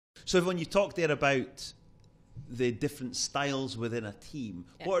So when you talk there about the different styles within a team,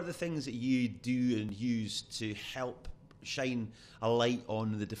 what are the things that you do and use to help shine a light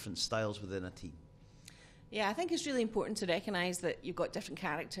on the different styles within a team? Yeah, I think it's really important to recognise that you've got different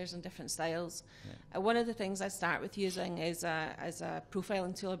characters and different styles. One of the things I start with using is a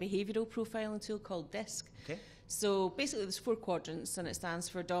profiling tool, a behavioural profiling tool called DISC. Okay. So basically there's 4 quadrants, and it stands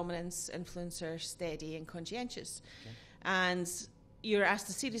for dominance, influencer, steady and conscientious. Okay. And you're asked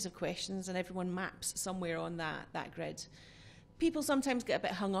a series of questions and everyone maps somewhere on that grid. People sometimes get a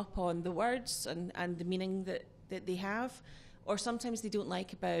bit hung up on the words and the meaning that they have, or sometimes they don't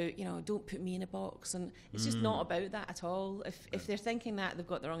like about, don't put me in a box, and it's just not about that at all. If they're thinking that, they've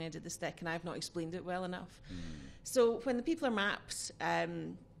got the wrong end of the stick and I've not explained it well enough. So when the people are mapped,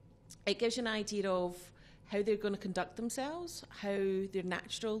 it gives you an idea of how they're going to conduct themselves, how their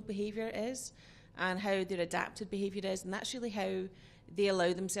natural behaviour is, and how their adapted behaviour is, and that's really how they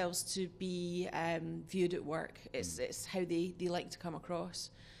allow themselves to be viewed at work. It's how they like to come across.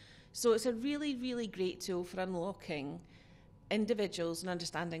 So it's a really, really great tool for unlocking individuals and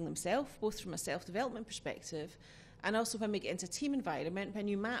understanding themselves, both from a self-development perspective, and also when we get into a team environment, when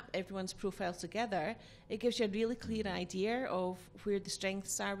you map everyone's profile together, it gives you a really clear idea of where the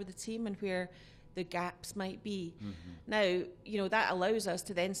strengths are with the team and where the gaps might be. Now, that allows us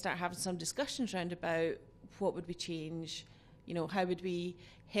to then start having some discussions around about what would we change, how would we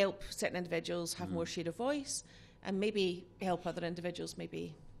help certain individuals have more share of voice, and maybe help other individuals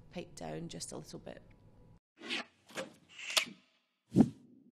maybe pipe down just a little bit.